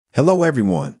Hello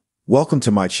everyone, welcome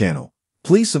to my channel.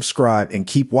 Please subscribe and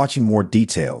keep watching more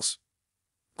details.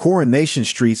 Coronation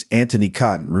Street's Antony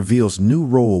Cotton reveals new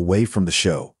role away from the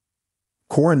show.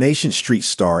 Coronation Street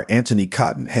star Antony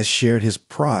Cotton has shared his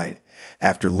pride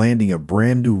after landing a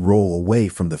brand new role away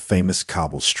from the famous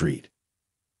Cobble Street.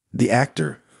 The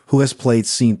actor, who has played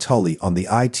Sean Tully on the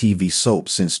ITV soap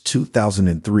since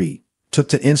 2003, took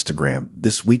to Instagram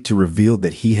this week to reveal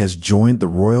that he has joined the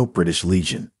Royal British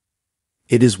Legion.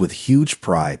 "It is with huge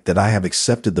pride that I have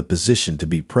accepted the position to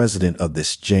be president of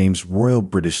this James Royal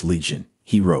British Legion,"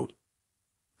 he wrote.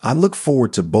 "I look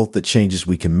forward to both the changes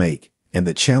we can make and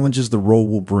the challenges the role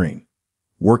will bring.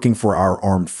 Working for our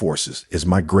armed forces is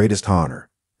my greatest honor."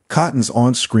 Cotton's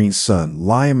on-screen son,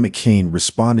 Liam McCain,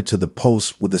 responded to the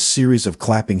post with a series of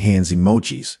clapping hands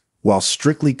emojis, while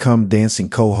Strictly Come Dancing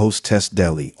co-host Tess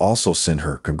Daly also sent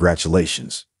her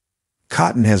congratulations.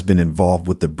 Cotton has been involved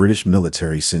with the British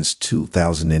military since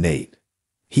 2008.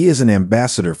 He is an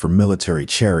ambassador for military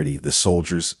charity, the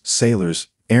Soldiers, Sailors,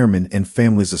 Airmen and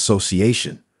Families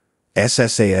Association,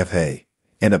 SSAFA,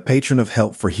 and a patron of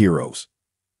Help for Heroes.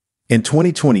 In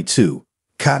 2022,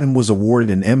 Cotton was awarded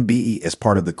an MBE as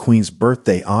part of the Queen's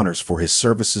birthday honors for his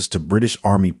services to British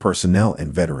Army personnel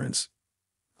and veterans.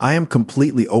 "I am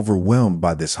completely overwhelmed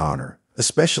by this honor,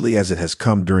 especially as it has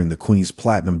come during the Queen's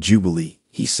Platinum Jubilee,"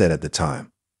 he said at the time.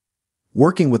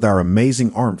 "Working with our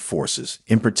amazing armed forces,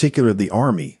 in particular the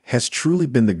Army, has truly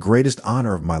been the greatest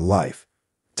honor of my life.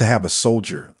 To have a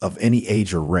soldier, of any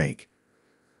age or rank,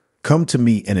 come to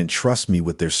me and entrust me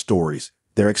with their stories,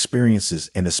 their experiences,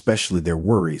 and especially their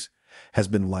worries, has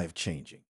been life-changing."